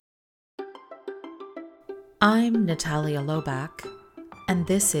I'm Natalia Lobach, and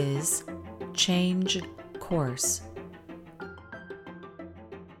this is Change Course.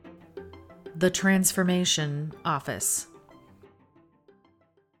 The Transformation Office.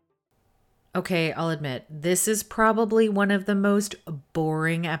 Okay, I'll admit, this is probably one of the most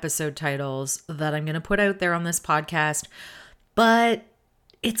boring episode titles that I'm going to put out there on this podcast, but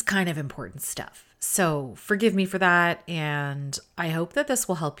it's kind of important stuff. So forgive me for that, and I hope that this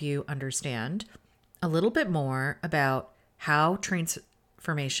will help you understand a little bit more about how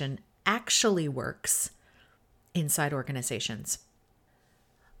transformation actually works inside organizations.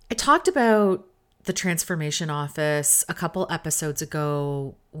 I talked about the Transformation Office a couple episodes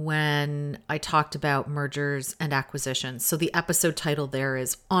ago when I talked about mergers and acquisitions. So the episode title there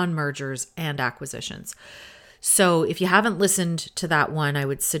is On Mergers and Acquisitions. So if you haven't listened to that one, I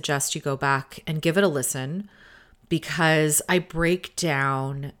would suggest you go back and give it a listen because I break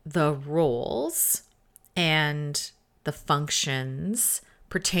down the roles and the functions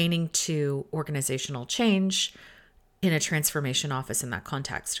pertaining to organizational change in a transformation office in that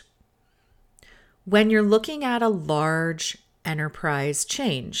context. When you're looking at a large enterprise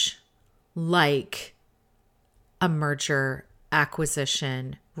change, like a merger,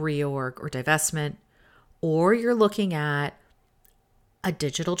 acquisition, reorg, or divestment, or you're looking at a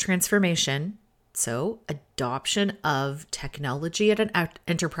digital transformation, so adoption of technology at an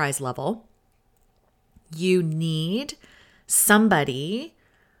enterprise level, you need somebody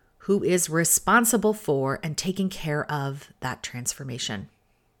who is responsible for and taking care of that transformation.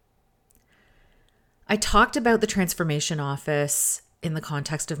 I talked about the Transformation Office in the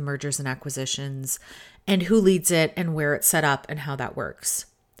context of mergers and acquisitions and who leads it and where it's set up and how that works.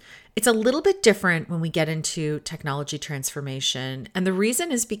 It's a little bit different when we get into technology transformation. And the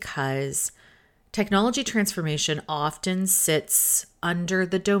reason is because technology transformation often sits under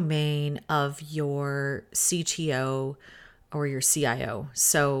the domain of your CTO or your CIO.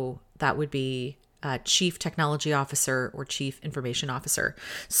 So that would be Chief Technology Officer or Chief Information Officer.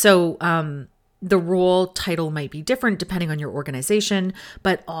 So the role title might be different depending on your organization,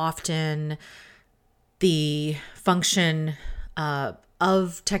 but often the function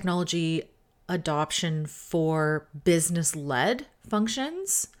of technology adoption for business-led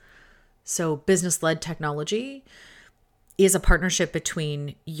functions. So business-led technology is a partnership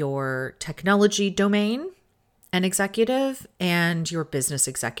between your technology domain and executive and your business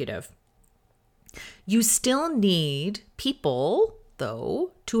executive. You still need people,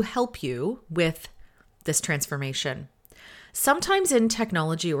 though, to help you with this transformation. Sometimes in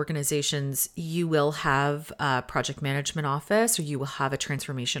technology organizations, you will have a project management office or you will have a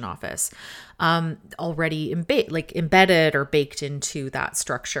transformation office already embedded or baked into that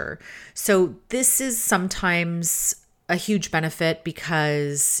structure. So this is sometimes a huge benefit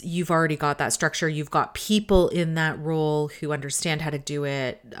because you've already got that structure. You've got people in that role who understand how to do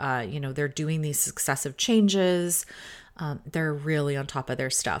it. They're doing these successive changes. They're really on top of their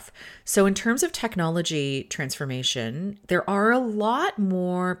stuff. So in terms of technology transformation, there are a lot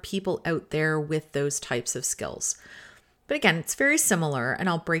more people out there with those types of skills. But again, it's very similar, and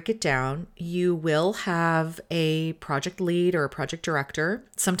I'll break it down. You will have a project lead or a project director.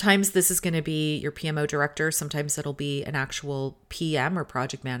 Sometimes this is going to be your PMO director. Sometimes it'll be an actual PM or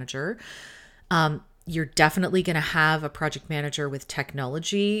project manager. You're definitely going to have a project manager with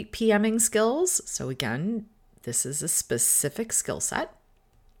technology PMing skills. So again, this is a specific skill set.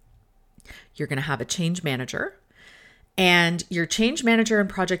 You're going to have a change manager, and your change manager and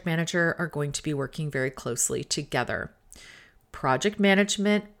project manager are going to be working very closely together. Project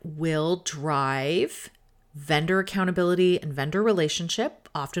management will drive vendor accountability and vendor relationship.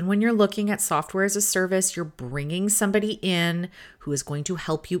 Often when you're looking at software as a service, you're bringing somebody in who is going to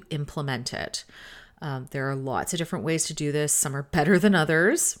help you implement it. There are lots of different ways to do this. Some are better than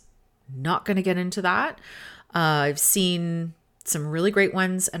others. Not going to get into that. I've seen some really great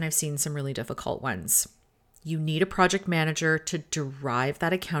ones and I've seen some really difficult ones. You need a project manager to derive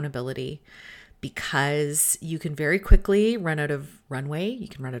that accountability because you can very quickly run out of runway. You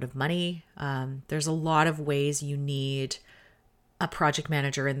can run out of money. There's a lot of ways you need a project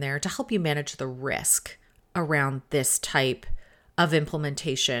manager in there to help you manage the risk around this type of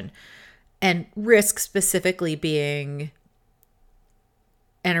implementation, and risk specifically being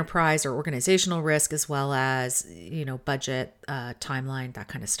enterprise or organizational risk, as well as, budget, timeline, that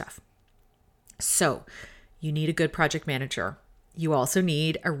kind of stuff. So you need a good project manager. You also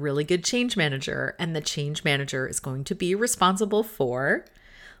need a really good change manager, and the change manager is going to be responsible for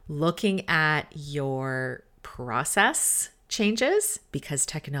looking at your process changes, because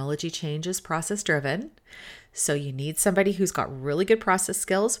technology change is process driven. So you need somebody who's got really good process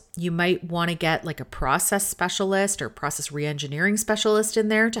skills. You might want to get like a process specialist or process reengineering specialist in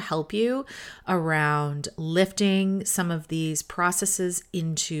there to help you around lifting some of these processes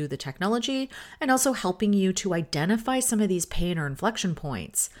into the technology and also helping you to identify some of these pain or inflection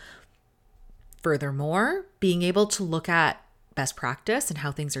points. Furthermore, being able to look at best practice and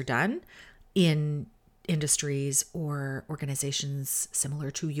how things are done in industries or organizations similar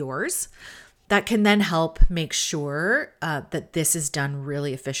to yours, that can then help make sure that this is done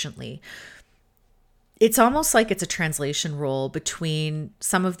really efficiently. It's almost like it's a translation role between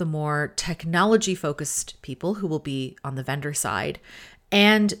some of the more technology-focused people who will be on the vendor side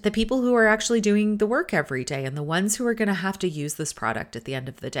and the people who are actually doing the work every day and the ones who are going to have to use this product at the end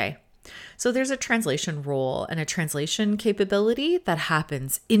of the day. So there's a translation role and a translation capability that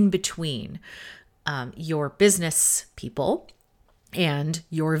happens in between your business people and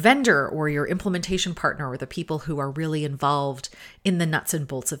your vendor or your implementation partner or the people who are really involved in the nuts and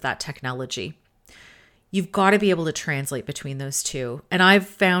bolts of that technology. You've got to be able to translate between those two. And I've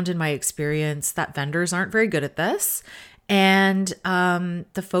found in my experience that vendors aren't very good at this. And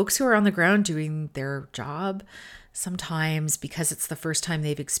the folks who are on the ground doing their job, sometimes because it's the first time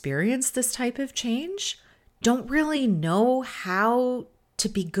they've experienced this type of change, don't really know how to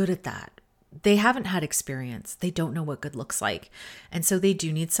be good at that. They haven't had experience. They don't know what good looks like. And so they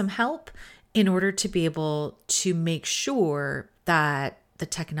do need some help in order to be able to make sure that the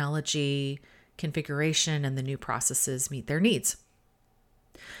technology configuration and the new processes meet their needs.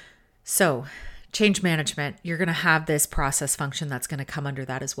 So change management, you're going to have this process function that's going to come under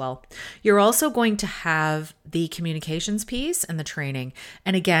that as well. You're also going to have the communications piece and the training.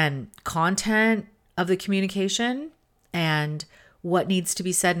 And again, content of the communication and what needs to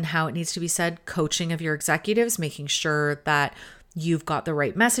be said and how it needs to be said, coaching of your executives, making sure that you've got the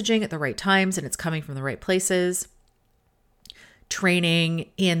right messaging at the right times and it's coming from the right places.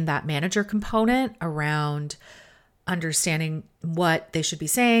 Training in that manager component around understanding what they should be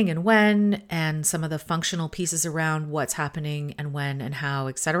saying and when, and some of the functional pieces around what's happening and when and how,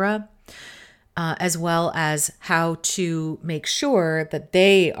 etc. As well as how to make sure that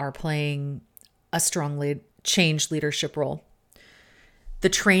they are playing a strong change leadership role. The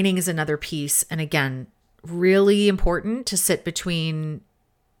training is another piece. And again, really important to sit between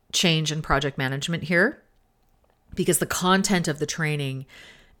change and project management here, because the content of the training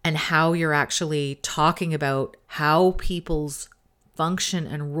and how you're actually talking about how people's function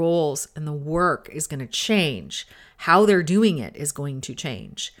and roles and the work is going to change, how they're doing it is going to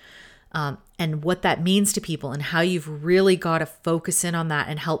change, and what that means to people and how you've really got to focus in on that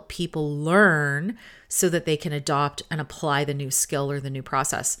and help people learn so that they can adopt and apply the new skill or the new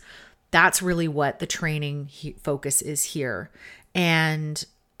process. That's really what the training focus is here. And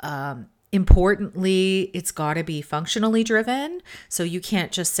importantly, it's got to be functionally driven. So you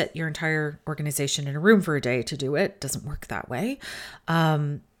can't just sit your entire organization in a room for a day to do it. It doesn't work that way.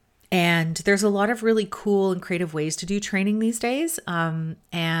 And there's a lot of really cool and creative ways to do training these days.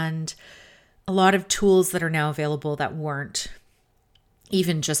 And a lot of tools that are now available that weren't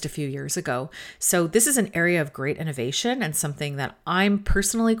even just a few years ago. So this is an area of great innovation and something that I'm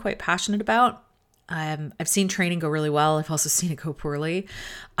personally quite passionate about. I've seen training go really well. I've also seen it go poorly.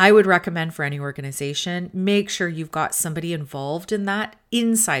 I would recommend for any organization, make sure you've got somebody involved in that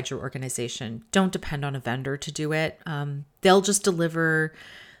inside your organization. Don't depend on a vendor to do it. They'll just deliver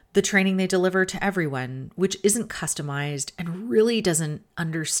the training they deliver to everyone, which isn't customized and really doesn't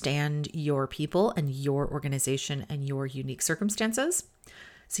understand your people and your organization and your unique circumstances.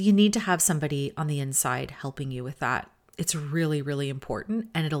 So you need to have somebody on the inside helping you with that. It's really, really important,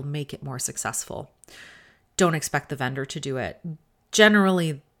 and it'll make it more successful. Don't expect the vendor to do it.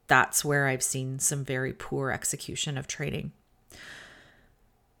 Generally, that's where I've seen some very poor execution of training.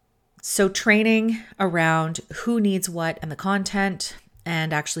 So training around who needs what and the content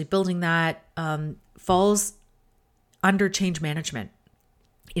and actually building that falls under change management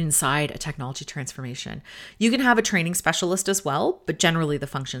inside a technology transformation. You can have a training specialist as well, but generally the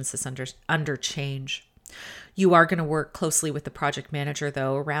function sits under change. You are going to work closely with the project manager,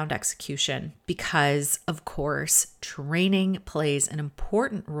 though, around execution because, of course, training plays an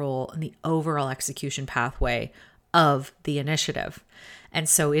important role in the overall execution pathway of the initiative. And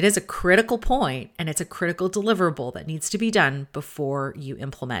so it is a critical point and it's a critical deliverable that needs to be done before you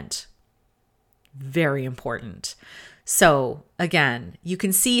implement. Very important. So again, you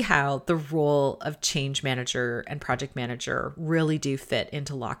can see how the role of change manager and project manager really do fit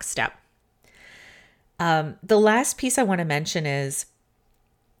into lockstep. The last piece I want to mention is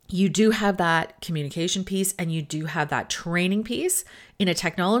you do have that communication piece and you do have that training piece in a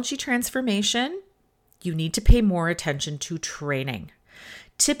technology transformation. you need to pay more attention to training.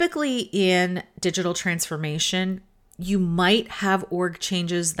 Typically in digital transformation, you might have org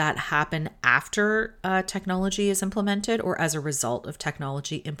changes that happen after technology is implemented or as a result of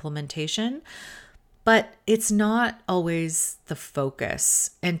technology implementation, but it's not always the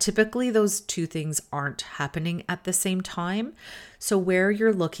focus. And typically those two things aren't happening at the same time. So where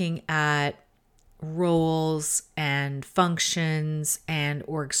you're looking at roles and functions and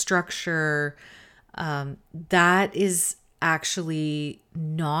org structure, that is actually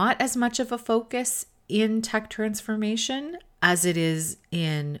not as much of a focus in tech transformation as it is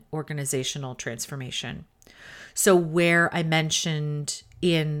in organizational transformation. So where I mentioned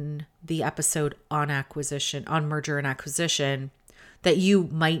in the episode on merger and acquisition, that you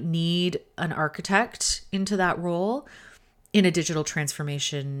might need an architect into that role, in a digital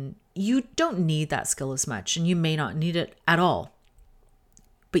transformation, you don't need that skill as much, and you may not need it at all.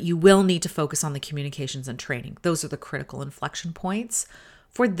 But you will need to focus on the communications and training. Those are the critical inflection points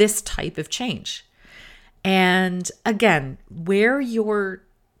for this type of change. And again, where your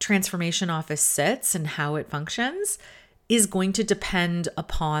transformation office sits and how it functions is going to depend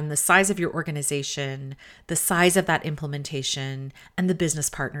upon the size of your organization, the size of that implementation, and the business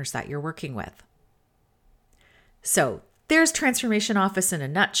partners that you're working with. So there's transformation office in a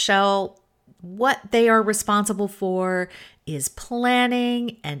nutshell. What they are responsible for is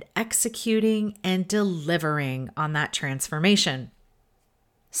planning and executing and delivering on that transformation.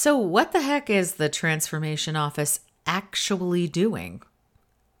 So what the heck is the transformation office actually doing?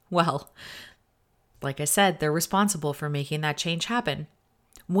 Well, like I said, they're responsible for making that change happen.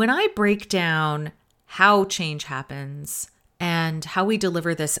 When I break down how change happens and how we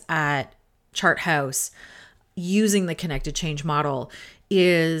deliver this at ChartHouse using the connected change model,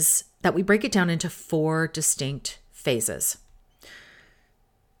 is that we break it down into 4 distinct phases: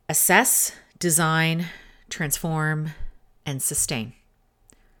 assess, design, transform, and sustain.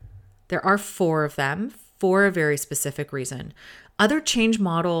 There are 4 of them for a very specific reason. Other change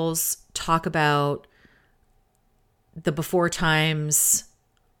models talk about the before times,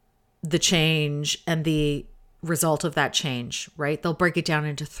 the change, and the result of that change, right? They'll break it down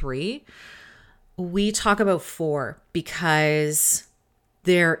into 3. We talk about 4 because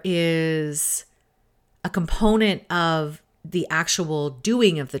there is a component of the actual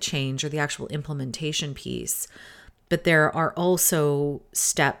doing of the change or the actual implementation piece, but there are also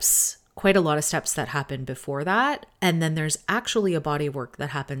steps, quite a lot of steps that happen before that. And then there's actually a body of work that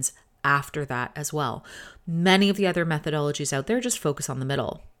happens after that as well. Many of the other methodologies out there just focus on the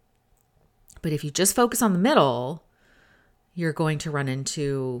middle. But if you just focus on the middle, you're going to run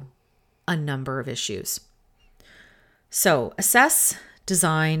into a number of issues. So assess,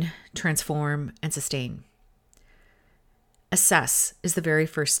 design, transform, and sustain. Assess is the very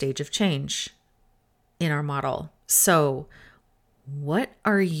first stage of change in our model. So what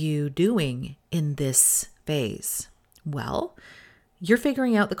are you doing in this phase? Well, you're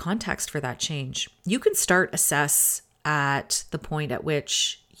figuring out the context for that change. You can start assess at the point at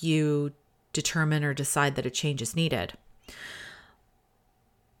which you determine or decide that a change is needed.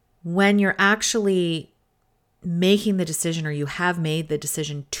 When you're actually making the decision, or you have made the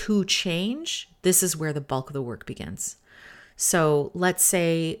decision to change, this is where the bulk of the work begins. So let's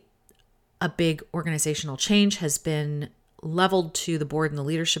say a big organizational change has been leveled to the board and the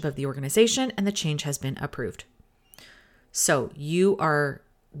leadership of the organization, and the change has been approved. So you are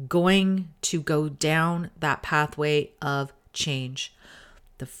going to go down that pathway of change.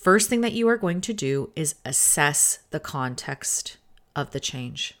 The first thing that you are going to do is assess the context of the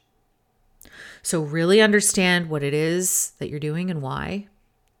change. So really understand what it is that you're doing and why.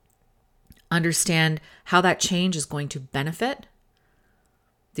 Understand how that change is going to benefit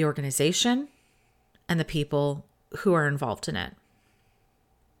the organization and the people who are involved in it.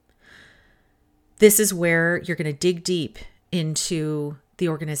 This is where you're going to dig deep into the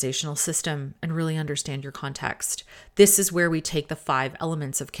organizational system and really understand your context. This is where we take the 5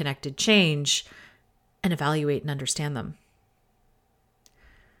 elements of connected change and evaluate and understand them.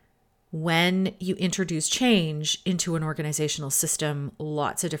 When you introduce change into an organizational system,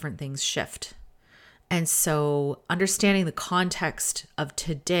 lots of different things shift. And so understanding the context of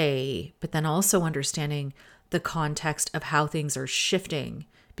today, but then also understanding the context of how things are shifting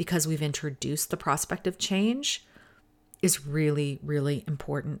because we've introduced the prospect of change is really, really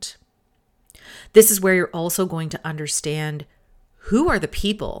important. This is where you're also going to understand who are the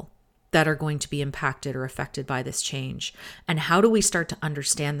people that are going to be impacted or affected by this change, and how do we start to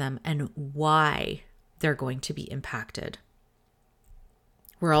understand them and why they're going to be impacted.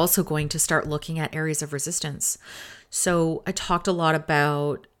 We're also going to start looking at areas of resistance. So I talked a lot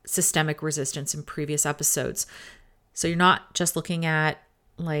about systemic resistance in previous episodes. So you're not just looking at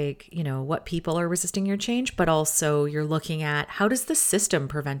what people are resisting your change, but also you're looking at how does the system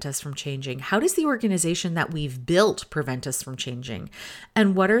prevent us from changing? How does the organization that we've built prevent us from changing?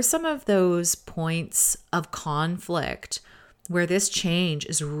 And what are some of those points of conflict where this change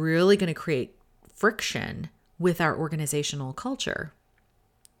is really going to create friction with our organizational culture?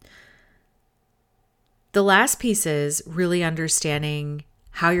 The last piece is really understanding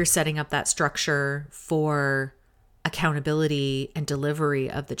how you're setting up that structure for accountability and delivery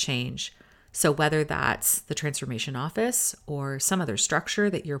of the change. So whether that's the transformation office or some other structure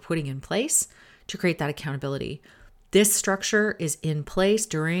that you're putting in place to create that accountability. This structure is in place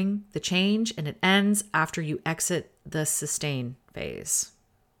during the change and it ends after you exit the sustain phase.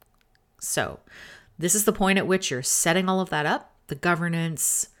 So this is the point at which you're setting all of that up, the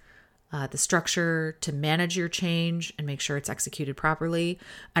governance, the structure to manage your change and make sure it's executed properly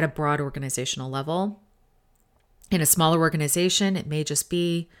at a broad organizational level. In a smaller organization, it may just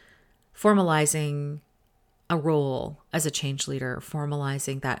be formalizing a role as a change leader,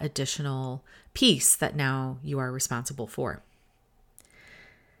 formalizing that additional piece that now you are responsible for.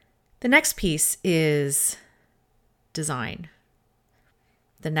 The next piece is design,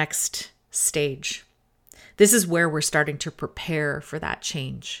 the next stage. This is where we're starting to prepare for that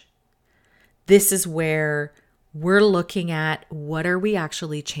change. This is where we're looking at what are we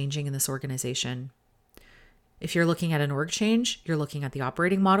actually changing in this organization. If you're looking at an org change, you're looking at the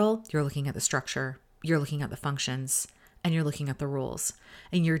operating model, you're looking at the structure, you're looking at the functions, and you're looking at the rules.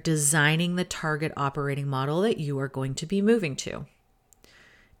 And you're designing the target operating model that you are going to be moving to.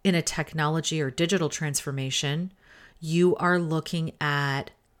 In a technology or digital transformation, you are looking at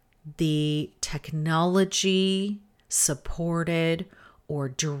the technology supported or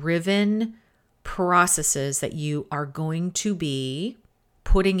driven processes that you are going to be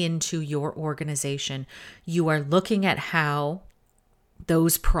putting into your organization. You are looking at how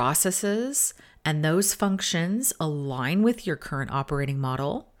those processes and those functions align with your current operating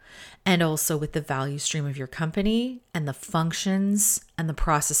model and also with the value stream of your company and the functions and the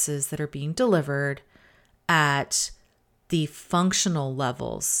processes that are being delivered at the functional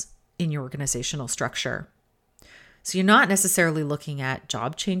levels in your organizational structure. So you're not necessarily looking at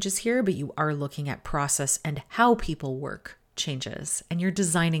job changes here, but you are looking at process and how people work changes, and you're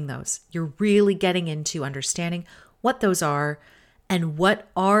designing those. You're really getting into understanding what those are and what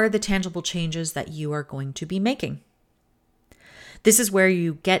are the tangible changes that you are going to be making. This is where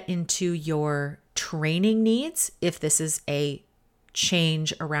you get into your training needs if this is a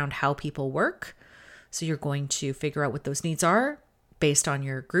change around how people work. So you're going to figure out what those needs are based on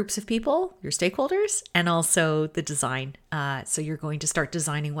your groups of people, your stakeholders, and also the design. So you're going to start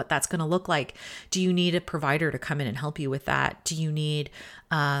designing what that's going to look like. Do you need a provider to come in and help you with that? Do you need,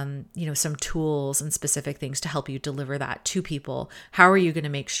 some tools and specific things to help you deliver that to people? How are you going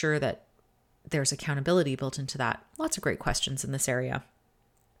to make sure that there's accountability built into that? Lots of great questions in this area.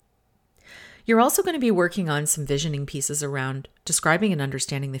 You're also going to be working on some visioning pieces around describing and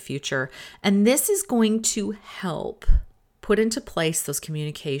understanding the future. And this is going to help put into place those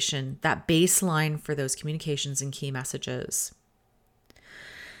communication, that baseline for those communications and key messages.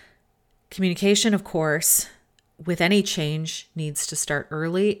 Communication, of course, with any change needs to start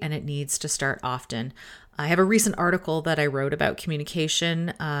early and it needs to start often. I have a recent article that I wrote about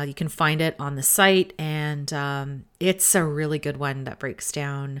communication. You can find it on the site, and it's a really good one that breaks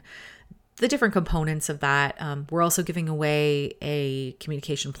down the different components of that. We're also giving away a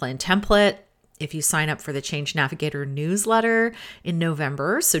communication plan template if you sign up for the Change Navigator newsletter in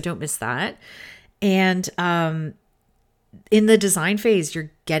November, so don't miss that. And in the design phase,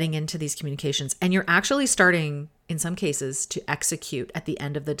 you're getting into these communications and you're actually starting, in some cases, to execute at the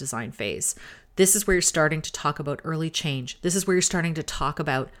end of the design phase. This is where you're starting to talk about early change. This is where you're starting to talk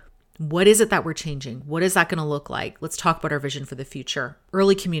about what is it that we're changing? What is that going to look like? Let's talk about our vision for the future.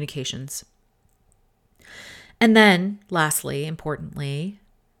 Early communications. And then, lastly, importantly,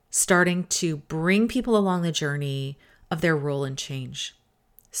 starting to bring people along the journey of their role in change.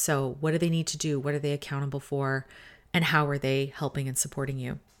 So what do they need to do? What are they accountable for? And how are they helping and supporting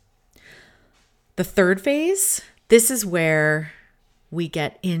you? The third phase, this is where we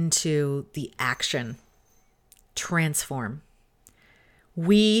get into the action. Transform.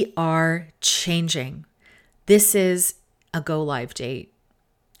 We are changing. This is a go live date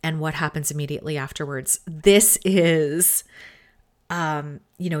and what happens immediately afterwards. This is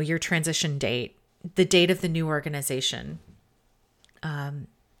your transition date, the date of the new organization,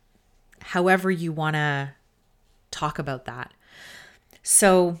 however you want to talk about that.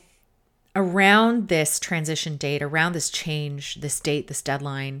 So around this transition date, around this change, this date, this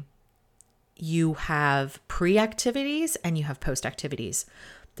deadline, you have pre-activities and you have post-activities.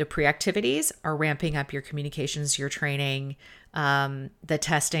 The pre-activities are ramping up your communications, your training, the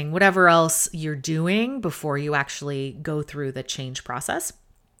testing, whatever else you're doing before you actually go through the change process.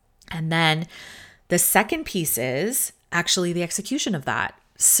 And then the second piece is actually the execution of that.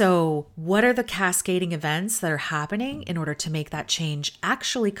 So what are the cascading events that are happening in order to make that change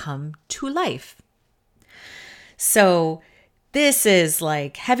actually come to life? So this is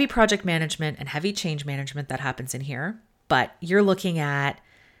like heavy project management and heavy change management that happens in here, but you're looking at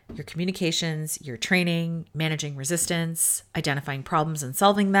your communications, your training, managing resistance, identifying problems and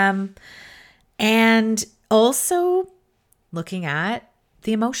solving them, and also looking at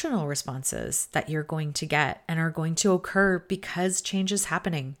the emotional responses that you're going to get and are going to occur because change is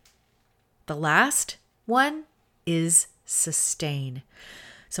happening. The last one is sustain.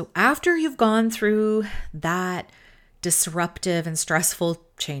 So after you've gone through that disruptive and stressful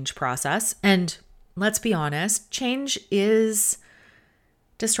change process, and let's be honest, change is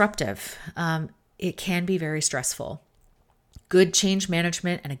disruptive. It can be very stressful. Good change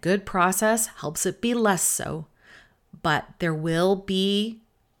management and a good process helps it be less so. But there will be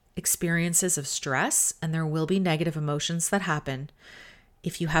experiences of stress and there will be negative emotions that happen.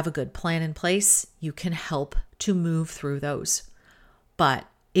 If you have a good plan in place, you can help to move through those. But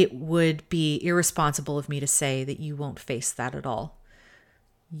it would be irresponsible of me to say that you won't face that at all.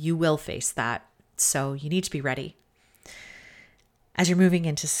 You will face that. So you need to be ready. As you're moving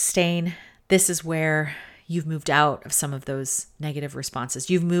into sustain, this is where you've moved out of some of those negative responses.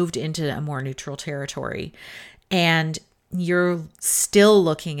 You've moved into a more neutral territory. And you're still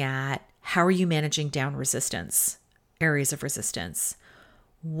looking at how are you managing down resistance, areas of resistance?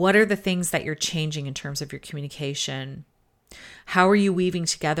 What are the things that you're changing in terms of your communication? How are you weaving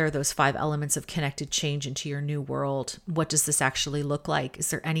together those 5 elements of connected change into your new world? What does this actually look like? Is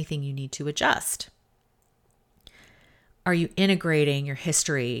there anything you need to adjust? Are you integrating your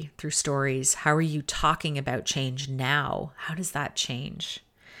history through stories? How are you talking about change now? How does that change?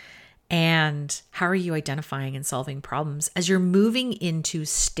 And how are you identifying and solving problems as you're moving into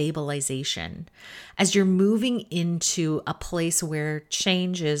stabilization, as you're moving into a place where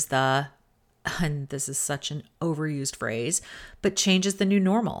change is and this is such an overused phrase, but change is the new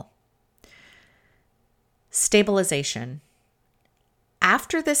normal. Stabilization.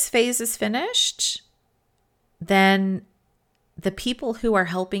 After this phase is finished, then the people who are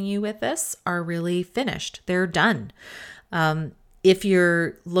helping you with this are really finished. They're done. If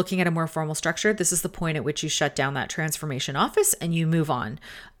you're looking at a more formal structure, this is the point at which you shut down that transformation office and you move on.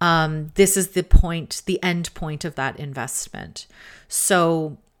 This is the end point of that investment.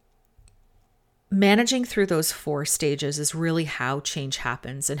 So managing through those 4 stages is really how change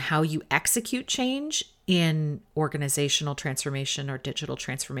happens and how you execute change in organizational transformation or digital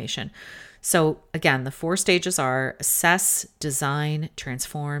transformation. So again, the 4 stages are assess, design,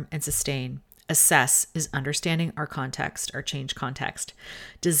 transform, and sustain. Assess is understanding our context, our change context.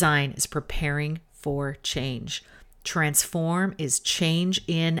 Design is preparing for change. Transform is change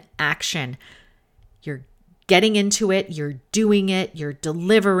in action. You're getting into it, you're doing it, you're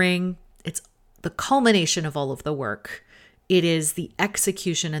delivering. It's the culmination of all of the work. It is the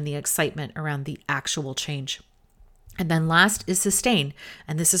execution and the excitement around the actual change. And then last is sustain.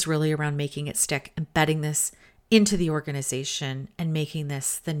 And this is really around making it stick, embedding this into the organization and making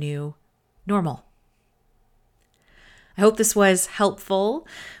this the new normal. I hope this was helpful.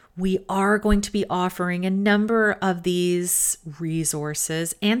 We are going to be offering a number of these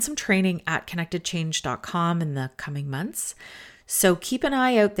resources and some training at connectedchange.com in the coming months. So keep an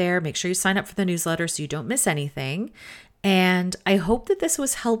eye out there. Make sure you sign up for the newsletter so you don't miss anything. And I hope that this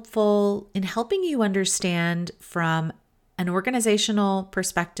was helpful in helping you understand from an organizational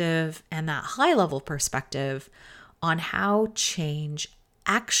perspective and that high-level perspective on how change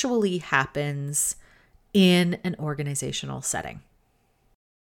actually happens in an organizational setting.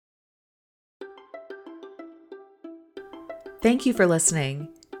 Thank you for listening.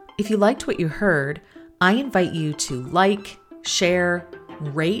 If you liked what you heard, I invite you to like, share,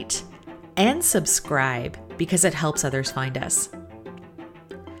 rate, and subscribe because it helps others find us.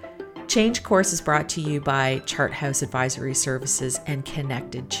 Change Course is brought to you by Charthouse Advisory Services and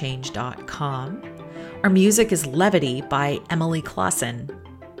ConnectedChange.com. Our music is Levity by Emily Clausen.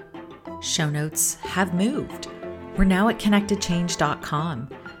 Show notes have moved. We're now at ConnectedChange.com.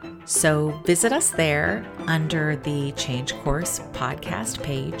 So visit us there under the Change Course podcast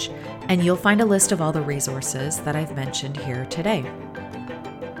page, and you'll find a list of all the resources that I've mentioned here today.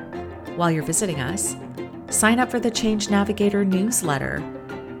 While you're visiting us, sign up for the Change Navigator newsletter.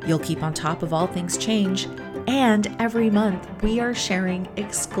 You'll keep on top of all things change, and every month we are sharing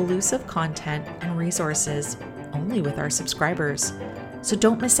exclusive content and resources only with our subscribers. So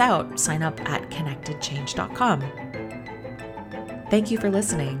don't miss out. Sign up at connectedchange.com. Thank you for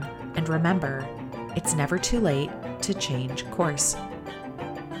listening, and remember, it's never too late to change course.